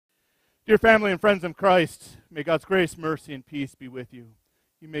Dear family and friends in Christ, may God's grace, mercy, and peace be with you.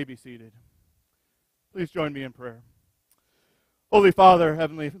 You may be seated. Please join me in prayer. Holy Father,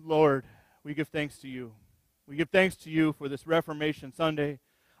 Heavenly Lord, we give thanks to you. We give thanks to you for this Reformation Sunday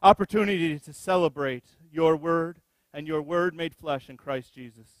opportunity to celebrate your word and your word made flesh in Christ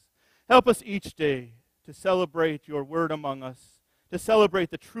Jesus. Help us each day to celebrate your word among us, to celebrate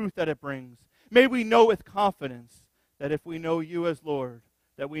the truth that it brings. May we know with confidence that if we know you as Lord,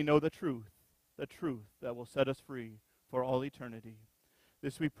 that we know the truth that will set us free for all eternity.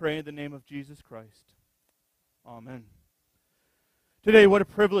 This we pray in the name of Jesus Christ. Amen. Today, what a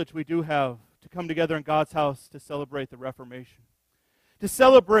privilege we do have to come together in God's house to celebrate the Reformation, to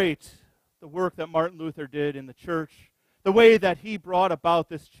celebrate the work that Martin Luther did in the church, the way that he brought about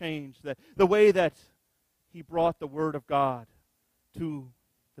this change, the way that he brought the Word of God to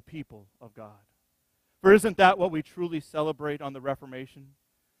the people of God. For isn't that what we truly celebrate on the Reformation?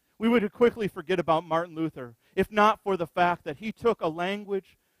 We would quickly forget about Martin Luther if not for the fact that he took a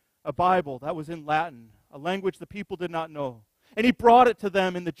language, a Bible that was in Latin, a language the people did not know, and he brought it to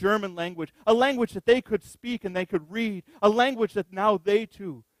them in the German language, a language that they could speak and they could read, a language that now they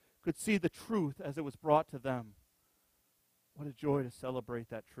too could see the truth as it was brought to them. What a joy to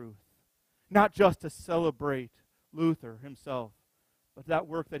celebrate that truth. Not just to celebrate Luther himself, but that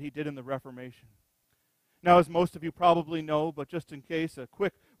work that he did in the Reformation. Now, as most of you probably know, but just in case, a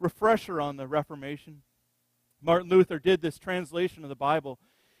quick refresher on the Reformation. Martin Luther did this translation of the Bible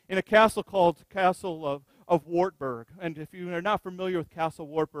in a castle called Castle of Wartburg. And if you are not familiar with Castle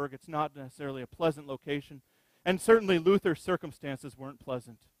Wartburg, it's not necessarily a pleasant location. And certainly Luther's circumstances weren't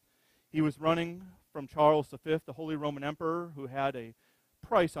pleasant. He was running from Charles V, the Holy Roman Emperor, who had a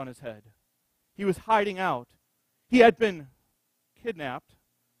price on his head. He was hiding out. He had been kidnapped,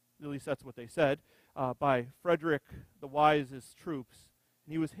 at least that's what they said, by Frederick the Wise's troops.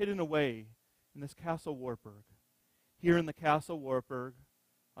 And he was hidden away in this Castle Wartburg. Here in the Castle Wartburg,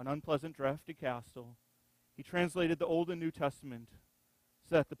 an unpleasant, drafty castle, he translated the Old and New Testament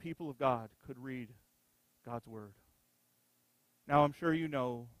so that the people of God could read God's Word. Now, I'm sure you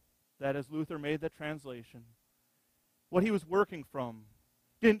know that as Luther made that translation, what he was working from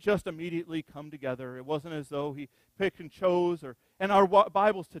didn't just immediately come together. It wasn't as though he picked and chose, and our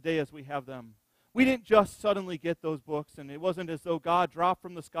Bibles today as we have them. We didn't just suddenly get those books, and it wasn't as though God dropped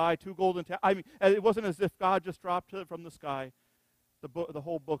from the sky two golden it wasn't as if God just dropped from the sky the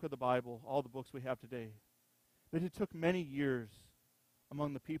whole book of the Bible, all the books we have today. But it took many years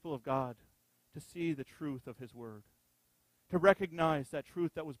among the people of God to see the truth of His Word, to recognize that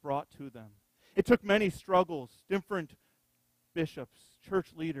truth that was brought to them. It took many struggles, different bishops,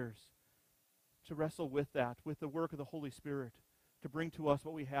 church leaders, to wrestle with that, with the work of the Holy Spirit, to bring to us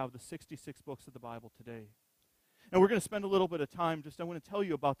what we have, the 66 books of the Bible today. And we're going to spend a little bit of time, I want to tell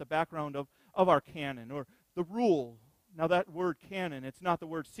you about the background of our canon, or the rule. Now that word canon, it's not the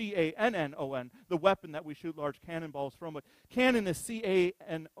word C-A-N-N-O-N, the weapon that we shoot large cannonballs from, but canon is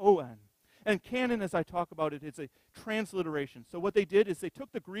C-A-N-O-N. And canon, as I talk about it, is a transliteration. So what they did is they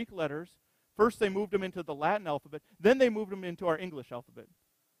took the Greek letters, first they moved them into the Latin alphabet, then they moved them into our English alphabet.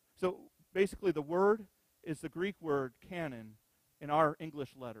 So basically the word is the Greek word canon in our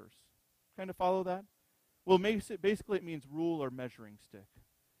English letters. Kind of follow that? Well, basically it means rule or measuring stick.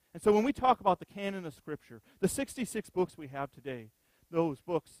 And so when we talk about the canon of Scripture, the 66 books we have today, those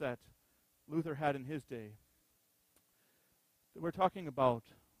books that Luther had in his day, we're talking about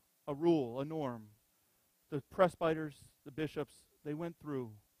a rule, a norm. The presbyters, the bishops, they went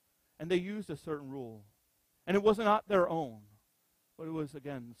through, and they used a certain rule. And it was not their own, but it was,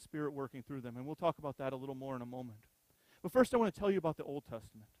 again, the Spirit working through them. And we'll talk about that a little more in a moment. But first I want to tell you about the Old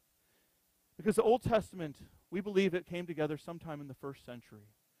Testament. Because the Old Testament, we believe it came together sometime in the first century.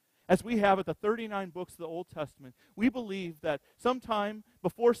 As we have it, the 39 books of the Old Testament, we believe that sometime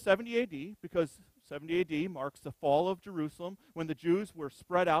before 70 A.D., because 70 A.D. marks the fall of Jerusalem, when the Jews were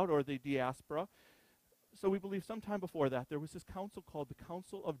spread out, or the diaspora. So we believe sometime before that, there was this council called the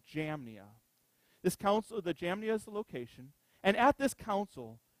Council of Jamnia. This council, the Jamnia is the location, and at this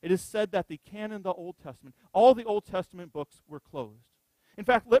council, it is said that the canon of the Old Testament, all the Old Testament books were closed. In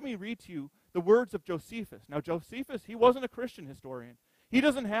fact, let me read to you the words of Josephus. Now, Josephus, he wasn't a Christian historian. He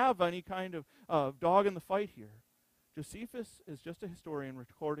doesn't have any kind of dog in the fight here. Josephus is just a historian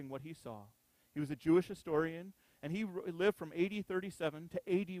recording what he saw. He was a Jewish historian, and he lived from AD 37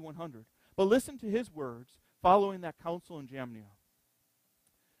 to AD 100. But listen to his words following that council in Jamnia.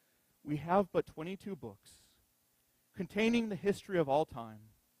 We have but 22 books containing the history of all time,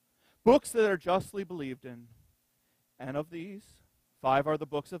 books that are justly believed in, and of these, 5 are the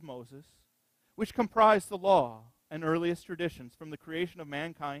books of Moses, which comprise the law, and earliest traditions from the creation of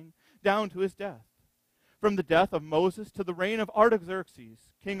mankind down to his death. From the death of Moses to the reign of Artaxerxes,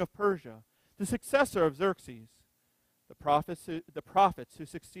 king of Persia, the successor of Xerxes. The prophets who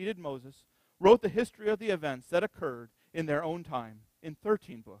succeeded Moses wrote the history of the events that occurred in their own time in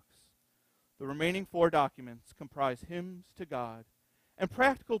 13 books. The remaining 4 documents comprise hymns to God and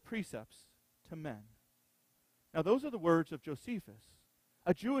practical precepts to men. Now those are the words of Josephus,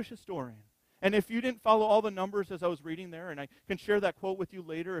 a Jewish historian. And if you didn't follow all the numbers as I was reading there, and I can share that quote with you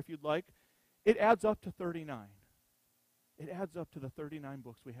later if you'd like, it adds up to 39. It adds up to the 39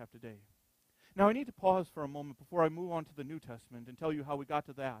 books we have today. Now I need to pause for a moment before I move on to the New Testament and tell you how we got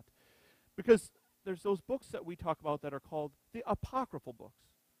to that. Because there's those books that we talk about that are called the apocryphal books.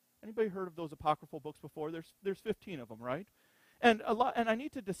 Anybody heard of those apocryphal books before? There's 15 of them, right? And I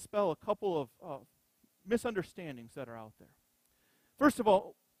need to dispel a couple of misunderstandings that are out there. First of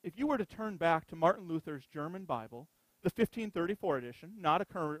all, if you were to turn back to Martin Luther's German Bible, the 1534 edition, not a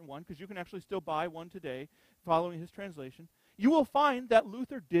current one, because you can actually still buy one today following his translation, you will find that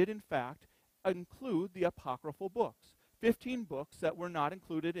Luther did, in fact, include the apocryphal books. 15 books that were not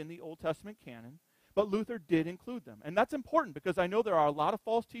included in the Old Testament canon, but Luther did include them. And that's important because I know there are a lot of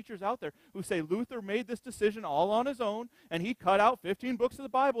false teachers out there who say Luther made this decision all on his own and he cut out 15 books of the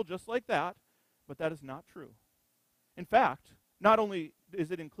Bible just like that, but that is not true. In fact, not only is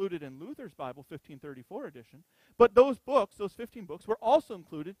it included in Luther's Bible, 1534 edition, but those books, those 15 books, were also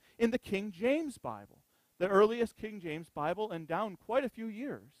included in the King James Bible, the earliest King James Bible, and down quite a few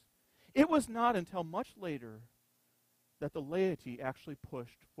years. It was not until much later that the laity actually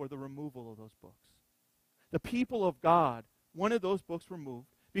pushed for the removal of those books. The people of God wanted those books removed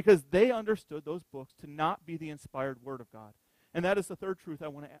because they understood those books to not be the inspired Word of God. And that is the third truth I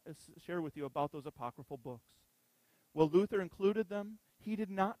want to share with you about those apocryphal books. Well, Luther included them. He did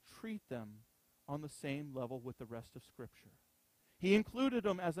not treat them on the same level with the rest of Scripture. He included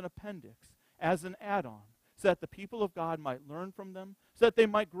them as an appendix, as an add-on, so that the people of God might learn from them, so that they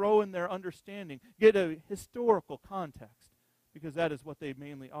might grow in their understanding, get a historical context, because that is what they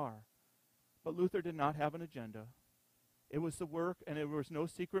mainly are. But Luther did not have an agenda. It was the work, and it was no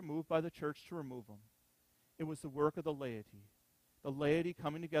secret move by the church to remove them. It was the work of the laity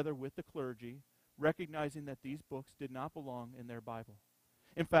coming together with the clergy, recognizing that these books did not belong in their Bible.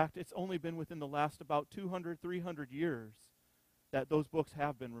 In fact, it's only been within the last about 200, 300 years that those books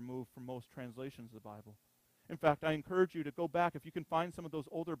have been removed from most translations of the Bible. In fact, I encourage you to go back, if you can find some of those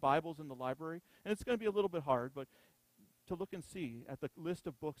older Bibles in the library, and it's going to be a little bit hard, but to look and see at the list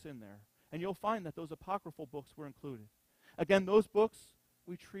of books in there. And you'll find that those apocryphal books were included. Again, those books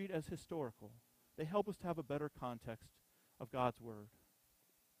we treat as historical. They help us to have a better context of God's Word.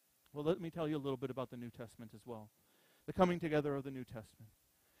 Well, let me tell you a little bit about the New Testament as well. The coming together of the New Testament.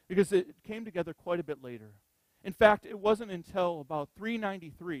 Because it came together quite a bit later. In fact, it wasn't until about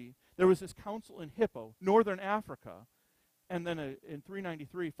 393, there was this council in Hippo, northern Africa, and then in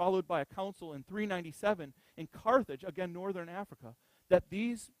 393, followed by a council in 397 in Carthage, again northern Africa, that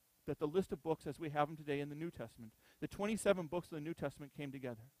the list of books as we have them today in the New Testament, the 27 books of the New Testament came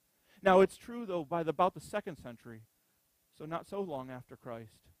together. Now it's true, though, by about the 2nd century, so not so long after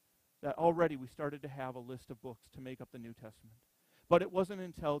Christ, that already we started to have a list of books to make up the New Testament. But it wasn't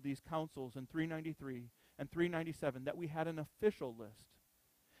until these councils in 393 and 397 that we had an official list.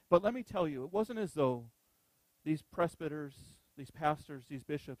 But let me tell you, it wasn't as though these presbyters, these pastors, these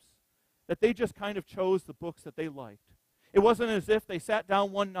bishops, that they just kind of chose the books that they liked. It wasn't as if they sat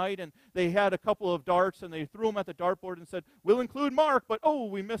down one night and they had a couple of darts and they threw them at the dartboard and said, we'll include Mark, but oh,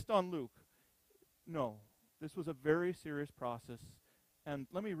 we missed on Luke. No, this was a very serious process. And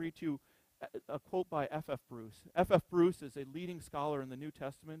let me read to you a quote by F.F. Bruce. F.F. Bruce is a leading scholar in the New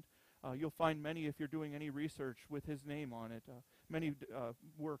Testament. You'll find many, if you're doing any research, with his name on it, many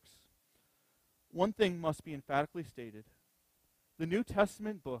works. One thing must be emphatically stated. The New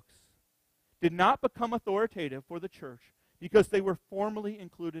Testament books did not become authoritative for the church because they were formally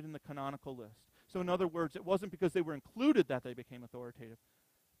included in the canonical list. So in other words, it wasn't because they were included that they became authoritative.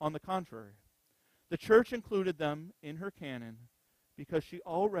 On the contrary, the church included them in her canon because she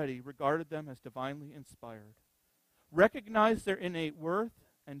already regarded them as divinely inspired, recognized their innate worth,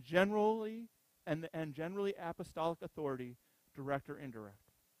 and generally apostolic authority, direct or indirect.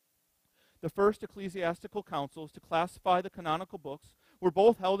 The first ecclesiastical councils to classify the canonical books were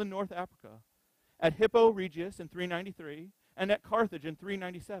both held in North Africa, at Hippo Regius in 393 and at Carthage in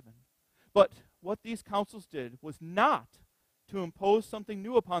 397. But what these councils did was not to impose something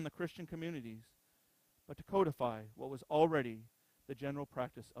new upon the Christian communities, but to codify what was already the general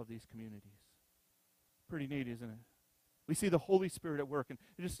practice of these communities. Pretty neat, isn't it? We see the Holy Spirit at work. And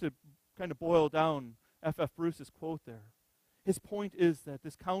just to kind of boil down F. Bruce's quote there. His point is that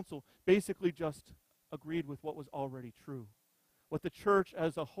this council basically just agreed with what was already true, what the church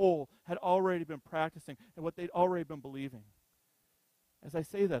as a whole had already been practicing and what they'd already been believing. As I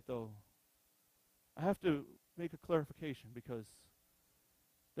say that, though, I have to make a clarification because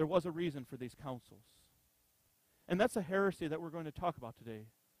there was a reason for these councils. And that's a heresy that we're going to talk about today,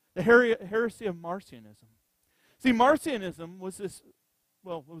 the heresy of Marcionism. See, Marcionism was it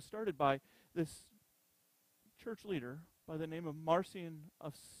was started by this church leader by the name of Marcion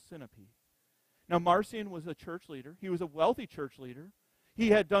of Sinope. Now, Marcion was a church leader. He was a wealthy church leader. He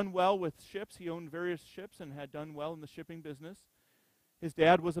had done well with ships. He owned various ships and had done well in the shipping business. His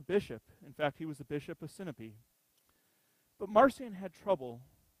dad was a bishop. In fact, he was the bishop of Sinope. But Marcion had trouble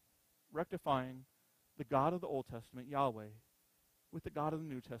rectifying the God of the Old Testament, Yahweh, with the God of the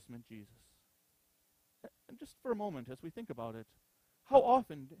New Testament, Jesus. And just for a moment, as we think about it, how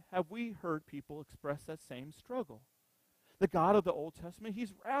often have we heard people express that same struggle? The God of the Old Testament,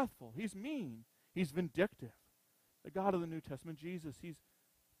 he's wrathful, he's mean, he's vindictive. The God of the New Testament, Jesus, he's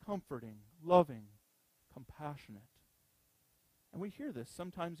comforting, loving, compassionate. And we hear this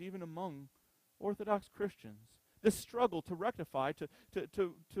sometimes even among Orthodox Christians. This struggle to rectify,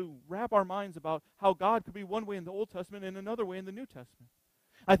 to wrap our minds about how God could be one way in the Old Testament and another way in the New Testament.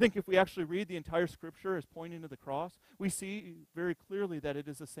 I think if we actually read the entire Scripture as pointing to the cross, we see very clearly that it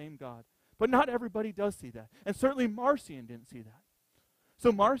is the same God. But not everybody does see that. And certainly Marcion didn't see that.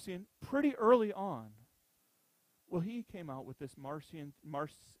 So Marcion, pretty early on, he came out with this Marcionism.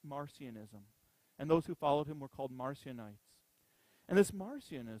 And those who followed him were called Marcionites. And this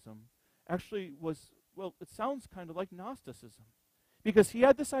Marcionism actually was, it sounds kind of like Gnosticism. Because he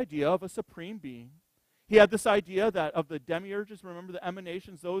had this idea of a supreme being. He had this idea that of the demiurges, remember the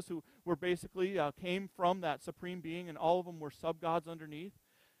emanations, those who were basically came from that supreme being, and all of them were sub-gods underneath.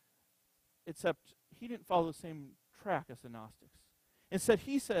 Except he didn't follow the same track as the Gnostics.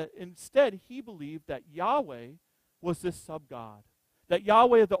 Instead he believed that Yahweh was this sub-God. That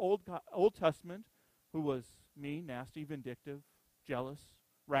Yahweh of the Old Testament, who was mean, nasty, vindictive, jealous,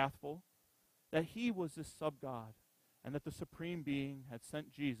 wrathful, that he was this sub-God. And that the supreme being had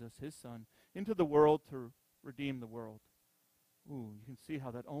sent Jesus, his son, into the world to redeem the world. Ooh, you can see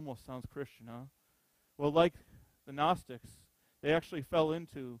how that almost sounds Christian, huh? Well, like the Gnostics, he actually fell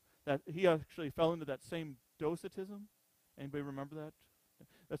into that same docetism. Anybody remember that?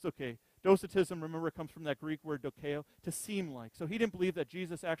 That's okay. Docetism, remember, comes from that Greek word dokeo, to seem like. So he didn't believe that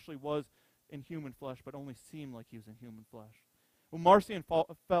Jesus actually was in human flesh, but only seemed like he was in human flesh. Well, Marcion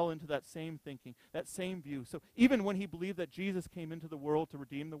fell into that same thinking, that same view. So even when he believed that Jesus came into the world to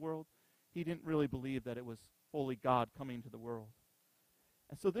redeem the world, he didn't really believe that it was fully God coming to the world.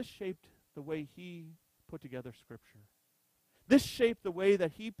 And so this shaped the way he put together Scripture. This shaped the way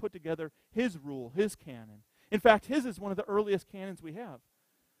that he put together his rule, his canon. In fact, his is one of the earliest canons we have.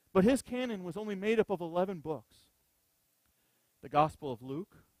 But his canon was only made up of 11 books. The Gospel of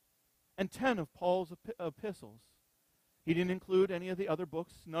Luke and 10 of Paul's epistles. He didn't include any of the other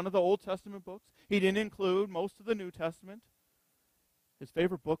books, none of the Old Testament books. He didn't include most of the New Testament. His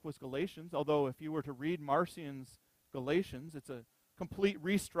favorite book was Galatians, although if you were to read Marcion's Galatians, it's a complete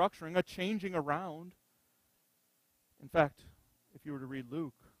restructuring, a changing around. In fact, if you were to read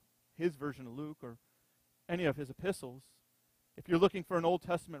Luke, his version of Luke, or any of his epistles, if you're looking for an Old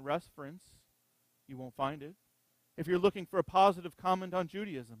Testament reference, you won't find it. If you're looking for a positive comment on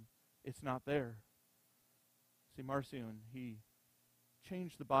Judaism, it's not there. See, Marcion, he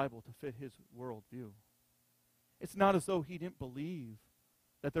changed the Bible to fit his worldview. It's not as though he didn't believe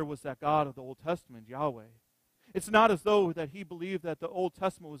that there was that God of the Old Testament, Yahweh. It's not as though that he believed that the Old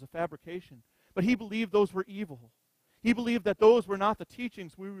Testament was a fabrication, but he believed those were evil. He believed that those were not the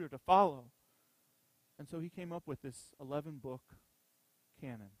teachings we were to follow. And so he came up with this 11-book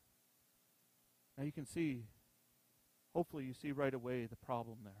canon. Now you can see, hopefully you see right away the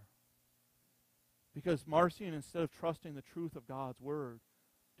problem there. Because Marcion, instead of trusting the truth of God's word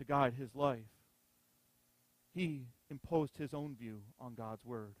to guide his life, he imposed his own view on God's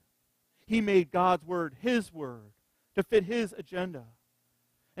word. He made God's word his word to fit his agenda.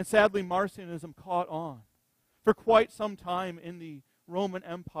 And sadly, Marcionism caught on. For quite some time in the Roman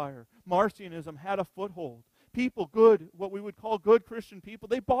Empire, Marcionism had a foothold. People, what we would call good Christian people,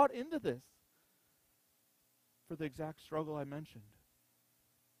 they bought into this for the exact struggle I mentioned.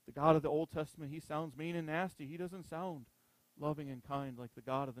 The God of the Old Testament, he sounds mean and nasty. He doesn't sound loving and kind like the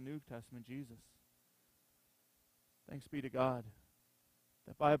God of the New Testament, Jesus. Thanks be to God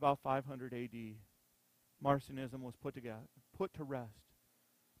that by about 500 A.D., Marcionism was put to rest.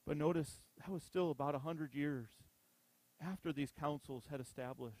 But notice, that was still about 100 years after these councils had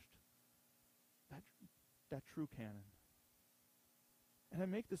established that that true canon. And I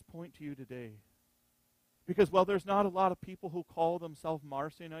make this point to you today because while there's not a lot of people who call themselves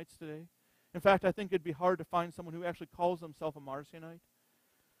Marcionites today, in fact, I think it'd be hard to find someone who actually calls himself a Marcionite,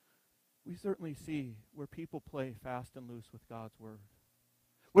 we certainly see where people play fast and loose with God's Word,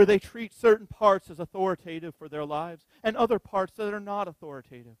 where they treat certain parts as authoritative for their lives and other parts that are not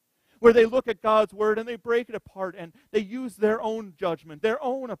authoritative, where they look at God's Word and they break it apart and they use their own judgment, their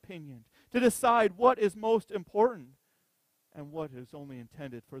own opinion to decide what is most important and what is only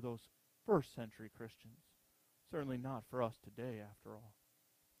intended for those first century Christians. Certainly not for us today, after all.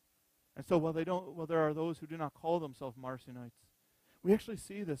 And so while there are those who do not call themselves Marcionites, we actually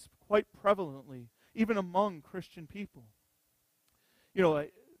see this quite prevalently, even among Christian people. You know, I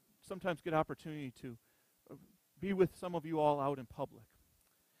sometimes get opportunity to be with some of you all out in public.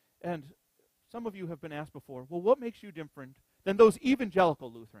 And some of you have been asked before, well, what makes you different than those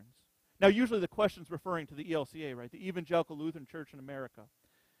evangelical Lutherans? Now, usually the question's referring to the ELCA, right? The Evangelical Lutheran Church in America.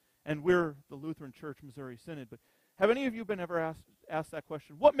 And we're the Lutheran Church Missouri Synod. But have any of you been ever asked that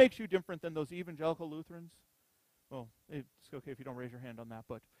question? What makes you different than those evangelical Lutherans? Well, it's okay if you don't raise your hand on that,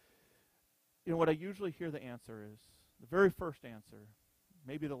 but you know what I usually hear the answer is, the very first answer,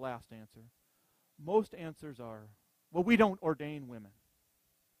 maybe the last answer, most answers are, well, we don't ordain women.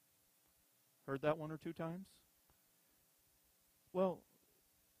 Heard that one or two times? Well,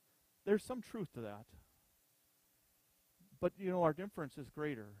 there's some truth to that. But, you know, our difference is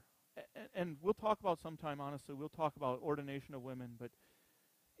greater. And we'll talk about sometime, honestly, we'll talk about ordination of women, but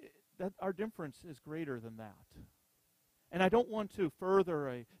that our difference is greater than that. And I don't want to further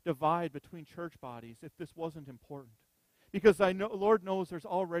a divide between church bodies if this wasn't important. Because I know, Lord knows there's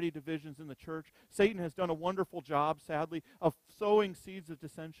already divisions in the church. Satan has done a wonderful job, sadly, of sowing seeds of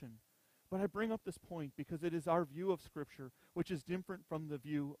dissension. But I bring up this point because it is our view of Scripture which is different from the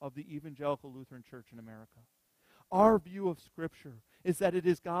view of the Evangelical Lutheran Church in America. Our view of Scripture is that it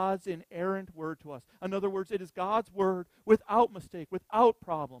is God's inerrant word to us. In other words, it is God's word without mistake, without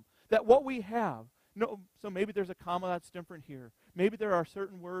problem. That what we have, so maybe there's a comma that's different here. Maybe there are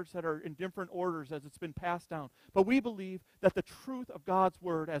certain words that are in different orders as it's been passed down. But we believe that the truth of God's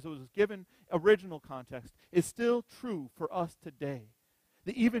word, as it was given original context, is still true for us today.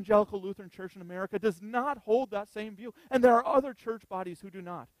 The Evangelical Lutheran Church in America does not hold that same view. And there are other church bodies who do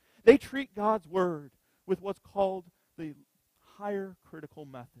not. They treat God's word with what's called the higher critical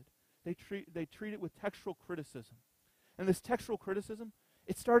method. They treat it with textual criticism. And this textual criticism,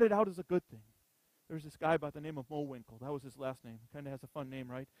 it started out as a good thing. There's this guy by the name of Mowinkle. That was his last name. Kind of has a fun name,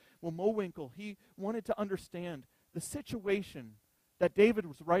 right? Well, Mowinkle, he wanted to understand the situation that David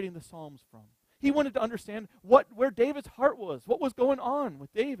was writing the Psalms from. He wanted to understand where David's heart was, what was going on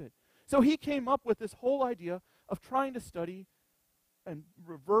with David. So he came up with this whole idea of trying to study and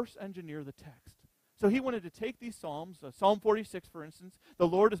reverse engineer the text. So he wanted to take these Psalms, Psalm 46, for instance, the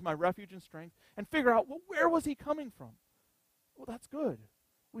Lord is my refuge and strength, and figure out, well, where was he coming from? Well, that's good.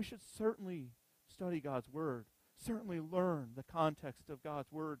 We should certainly study God's Word, certainly learn the context of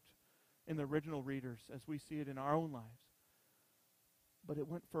God's Word in the original readers as we see it in our own lives. But it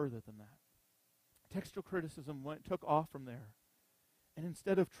went further than that. Textual criticism took off from there. And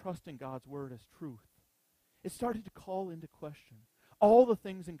instead of trusting God's Word as truth, it started to call into question all the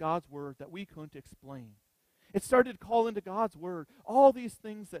things in God's Word that we couldn't explain. It started to call into God's Word all these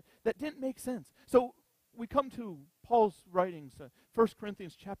things that didn't make sense. So we come to Paul's writings, 1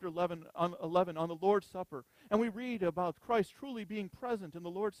 Corinthians chapter 11 on the Lord's Supper, and we read about Christ truly being present in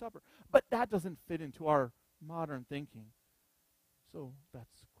the Lord's Supper. But that doesn't fit into our modern thinking. So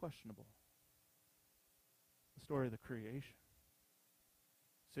that's questionable. The story of the creation.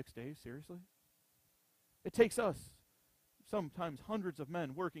 6 days, seriously? It takes us, sometimes hundreds of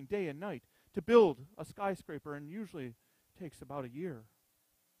men working day and night, to build a skyscraper, and usually takes about a year.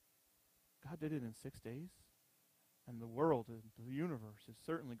 God did it in 6 days. And the world, the universe, is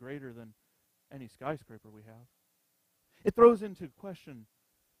certainly greater than any skyscraper we have. It throws into question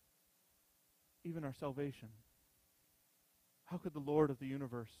even our salvation. How could the Lord of the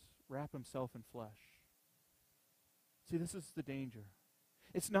universe wrap himself in flesh? See, this is the danger.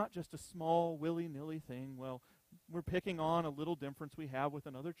 It's not just a small, willy-nilly thing. Well, we're picking on a little difference we have with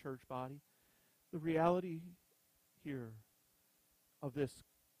another church body. The reality here of this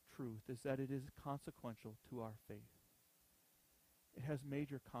truth is that it is consequential to our faith. It has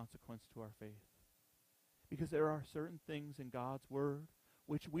major consequence to our faith. Because there are certain things in God's Word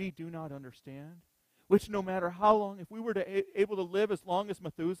which we do not understand, which no matter how long, if we were able to live as long as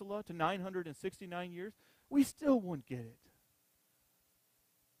Methuselah to 969 years, we still wouldn't get it.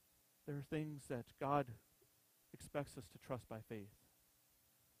 There are things that God expects us to trust by faith.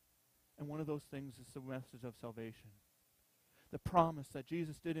 And one of those things is the message of salvation. The promise that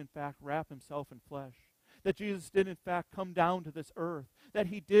Jesus did in fact wrap himself in flesh, that Jesus did in fact come down to this earth, that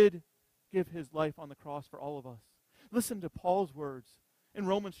he did give his life on the cross for all of us. Listen to Paul's words in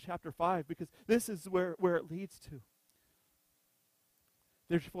Romans chapter 5, because this is where it leads to.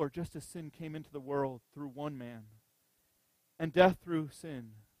 Therefore, just as sin came into the world through one man, and death through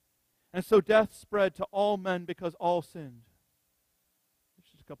sin, and so death spread to all men because all sinned.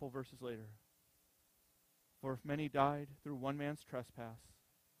 Just a couple verses later. For if many died through one man's trespass,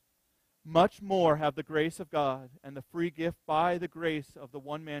 much more have the grace of God and the free gift by the grace of the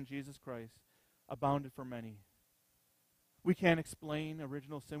one man, Jesus Christ, abounded for many. We can't explain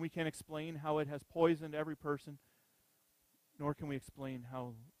original sin. We can't explain how it has poisoned every person, nor can we explain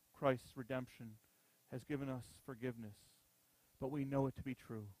how Christ's redemption has given us forgiveness. But we know it to be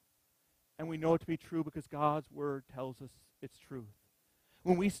true. And we know it to be true because God's Word tells us it's truth.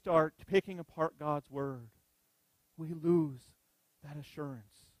 When we start picking apart God's Word, we lose that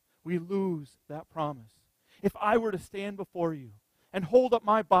assurance. We lose that promise. If I were to stand before you and hold up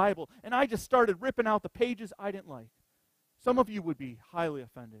my Bible and I just started ripping out the pages I didn't like, some of you would be highly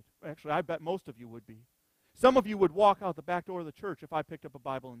offended. Actually, I bet most of you would be. Some of you would walk out the back door of the church if I picked up a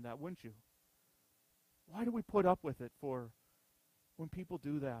Bible in that, wouldn't you? Why do we put up with it for when people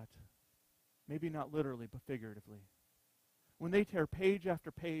do that? Maybe not literally, but figuratively. When they tear page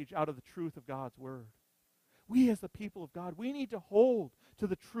after page out of the truth of God's Word. We as the people of God, we need to hold to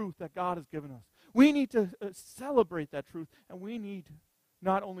the truth that God has given us. We need to celebrate that truth, and we need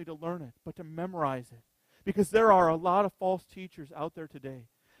not only to learn it, but to memorize it. Because there are a lot of false teachers out there today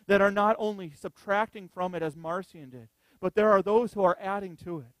that are not only subtracting from it as Marcion did, but there are those who are adding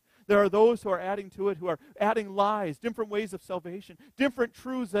to it. There are those who are adding to it, who are adding lies, different ways of salvation, different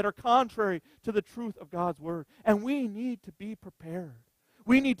truths that are contrary to the truth of God's Word. And we need to be prepared.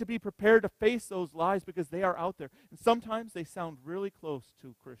 We need to be prepared to face those lies because they are out there. And sometimes they sound really close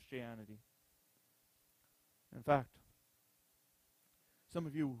to Christianity. In fact, some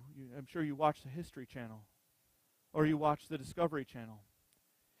of you, I'm sure you watch the History Channel or you watch the Discovery Channel.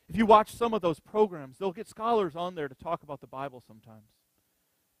 If you watch some of those programs, they'll get scholars on there to talk about the Bible sometimes.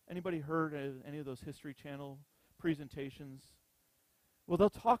 Anybody heard of any of those History Channel presentations? Well, they'll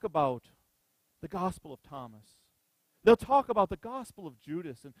talk about the Gospel of Thomas. They'll talk about the Gospel of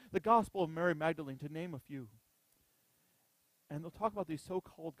Judas and the Gospel of Mary Magdalene, to name a few. And they'll talk about these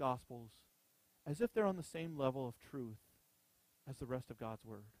so-called Gospels as if they're on the same level of truth as the rest of God's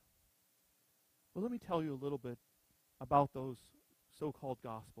Word. Well, let me tell you a little bit about those so-called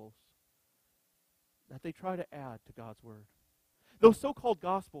Gospels that they try to add to God's Word. Those so-called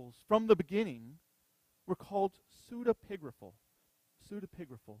Gospels, from the beginning, were called pseudepigraphal.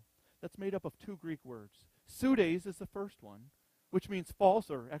 Pseudepigraphal. That's made up of two Greek words. Pseudes is the first one, which means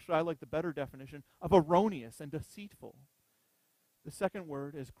false, or actually I like the better definition, of erroneous and deceitful. The second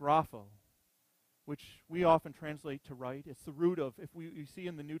word is grapho, which we often translate to write. It's the root of, if you see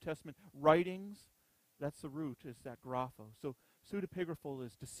in the New Testament, writings, that's the root, is that grapho. So pseudepigraphal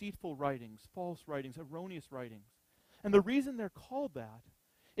is deceitful writings, false writings, erroneous writings. And the reason they're called that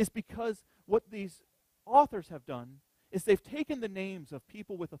is because what these authors have done is they've taken the names of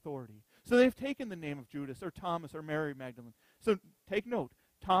people with authority. So they've taken the name of Judas or Thomas or Mary Magdalene. So take note,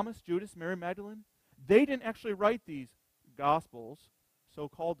 Thomas, Judas, Mary Magdalene, they didn't actually write these Gospels,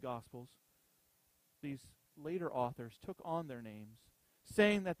 so-called Gospels. These later authors took on their names,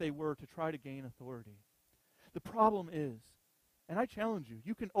 saying that they were to try to gain authority. The problem is, and I challenge you,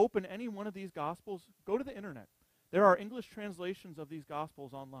 you can open any one of these Gospels, go to the internet. There are English translations of these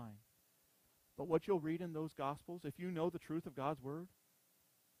Gospels online. But what you'll read in those Gospels, if you know the truth of God's Word,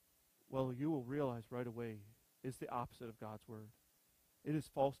 well, you will realize right away is the opposite of God's Word. It is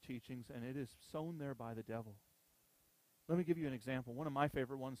false teachings, and it is sown there by the devil. Let me give you an example. One of my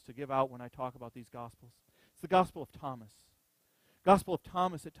favorite ones to give out when I talk about these Gospels. It's the Gospel of Thomas. Gospel of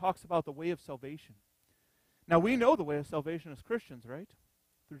Thomas, it talks about the way of salvation. Now, we know the way of salvation as Christians, right?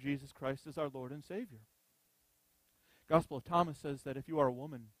 Through Jesus Christ as our Lord and Savior. Gospel of Thomas says that if you are a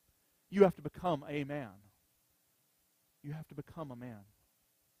woman, you have to become a man. You have to become a man.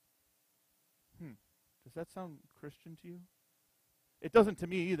 Does that sound Christian to you? It doesn't to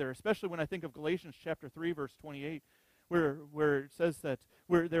me either, especially when I think of Galatians chapter 3, verse 28, where it says that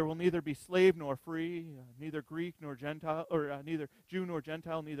where there will neither be slave nor free, neither Greek nor Gentile, or neither Jew nor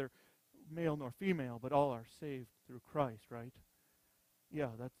Gentile, neither male nor female, but all are saved through Christ, right? Yeah,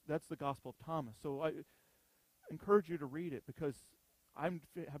 that's the Gospel of Thomas. So I encourage you to read it because I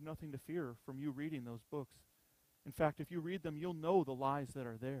have nothing to fear from you reading those books. In fact, if you read them, you'll know the lies that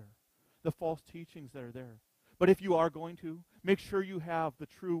are there, the false teachings that are there. But if you are going to, make sure you have the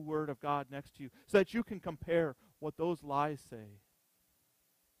true Word of God next to you so that you can compare what those lies say,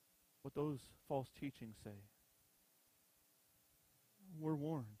 what those false teachings say. We're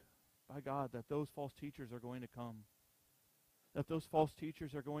warned by God that those false teachers are going to come. That those false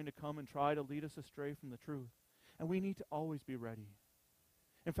teachers are going to come and try to lead us astray from the truth. And we need to always be ready.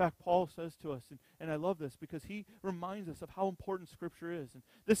 In fact, Paul says to us, and I love this because he reminds us of how important Scripture is. And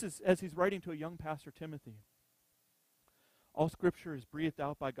this is as he's writing to a young pastor, Timothy. All Scripture is breathed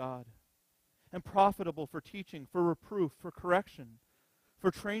out by God and profitable for teaching, for reproof, for correction,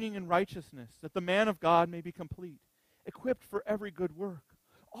 for training in righteousness, that the man of God may be complete, equipped for every good work.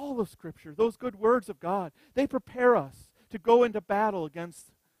 All of Scripture, those good words of God, they prepare us to go into battle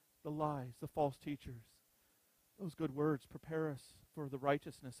against the lies, the false teachers. Those good words prepare us for the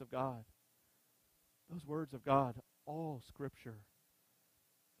righteousness of God. Those words of God, all Scripture.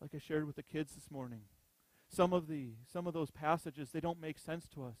 Like I shared with the kids this morning, some of those passages, they don't make sense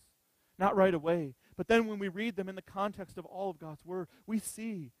to us. Not right away. But then when we read them in the context of all of God's Word, we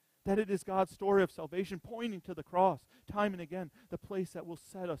see that it is God's story of salvation pointing to the cross, time and again, the place that will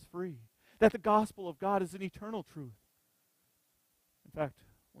set us free. That the gospel of God is an eternal truth. In fact,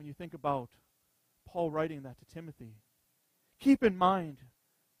 when you think about Paul writing that to Timothy, keep in mind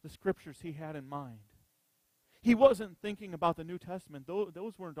the Scriptures he had in mind. He wasn't thinking about the New Testament.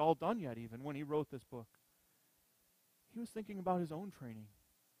 Those weren't all done yet even when he wrote this book. He was thinking about his own training,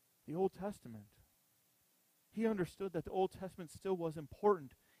 the Old Testament. He understood that the Old Testament still was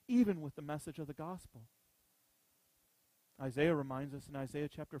important, even with the message of the gospel. Isaiah reminds us in Isaiah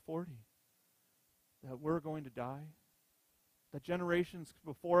chapter 40 that we're going to die, that generations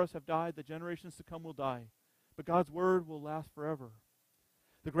before us have died, the generations to come will die, but God's word will last forever.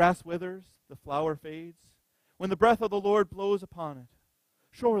 The grass withers, the flower fades. When the breath of the Lord blows upon it,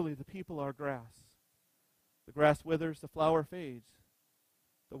 surely the people are grass. The grass withers, the flower fades.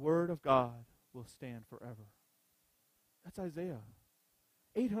 The word of God will stand forever. That's Isaiah.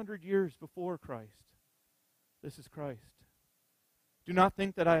 800 years before Christ. This is Christ. Do not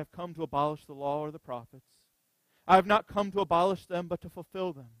think that I have come to abolish the law or the prophets. I have not come to abolish them, but to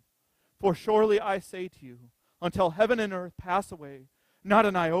fulfill them. For surely I say to you, until heaven and earth pass away, not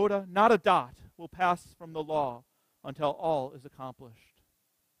an iota, not a dot will pass from the law until all is accomplished.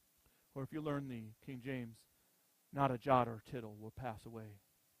 Or if you learn the King James, not a jot or tittle will pass away.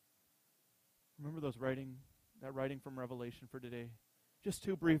 Remember that writing from Revelation for today? Just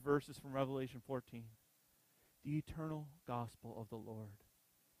 2 brief verses from Revelation 14. The eternal gospel of the Lord.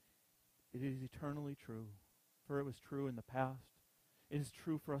 It is eternally true, for it was true in the past. It is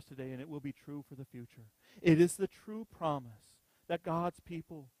true for us today, and it will be true for the future. It is the true promise that God's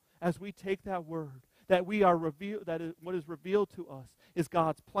people, as we take that word, that we are revealed, that is, what is revealed to us is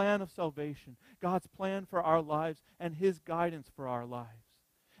God's plan of salvation, God's plan for our lives, and His guidance for our lives.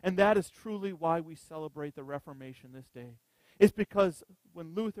 And that is truly why we celebrate the Reformation this day. It's because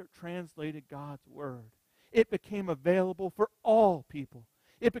when Luther translated God's word, it became available for all people.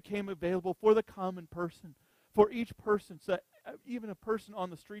 It became available for the common person, for each person, so that even a person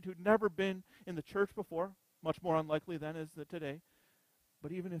on the street who'd never been in the church before, much more unlikely than is that today,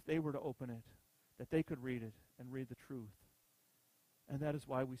 but even if they were to open it, that they could read it and read the truth. And that is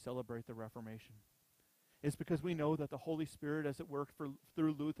why we celebrate the Reformation. It's because we know that the Holy Spirit, as it worked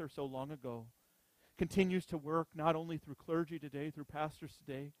through Luther so long ago, continues to work not only through clergy today, through pastors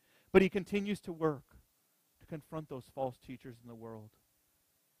today, but he continues to work to confront those false teachers in the world,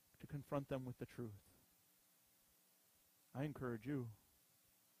 to confront them with the truth. I encourage you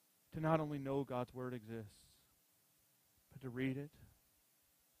to not only know God's word exists, but to read it,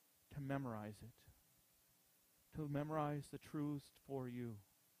 to memorize it, to memorize the truths for you,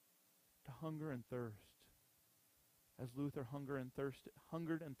 to hunger and thirst, as Luther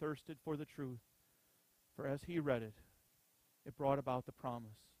hungered and thirsted for the truth. For as he read it, it brought about the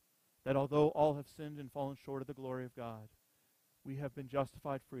promise that although all have sinned and fallen short of the glory of God, we have been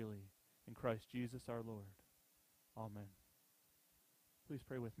justified freely in Christ Jesus our Lord. Amen. Please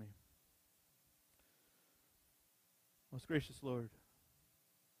pray with me. Most gracious Lord,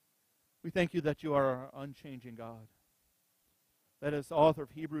 we thank you that you are our unchanging God. That as the author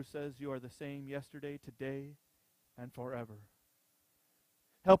of Hebrews says, you are the same yesterday, today, and forever.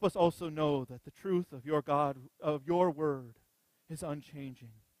 Help us also know that the truth of your God, of your word, is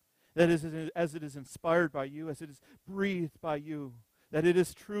unchanging. That is, as it is inspired by you, as it is breathed by you, that it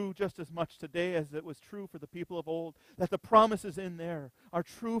is true just as much today as it was true for the people of old, that the promises in there are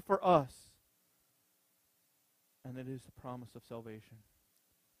true for us, and it is the promise of salvation.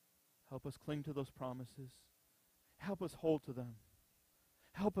 Help us cling to those promises. Help us hold to them.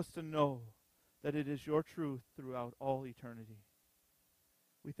 Help us to know that it is your truth throughout all eternity.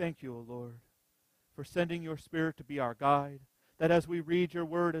 We thank you, O Lord, for sending your Spirit to be our guide, that as we read your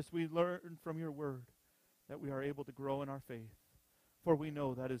word, as we learn from your word, that we are able to grow in our faith, for we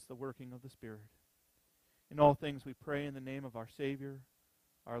know that is the working of the Spirit. In all things we pray in the name of our Savior,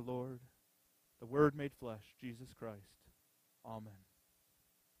 our Lord, the Word made flesh, Jesus Christ. Amen.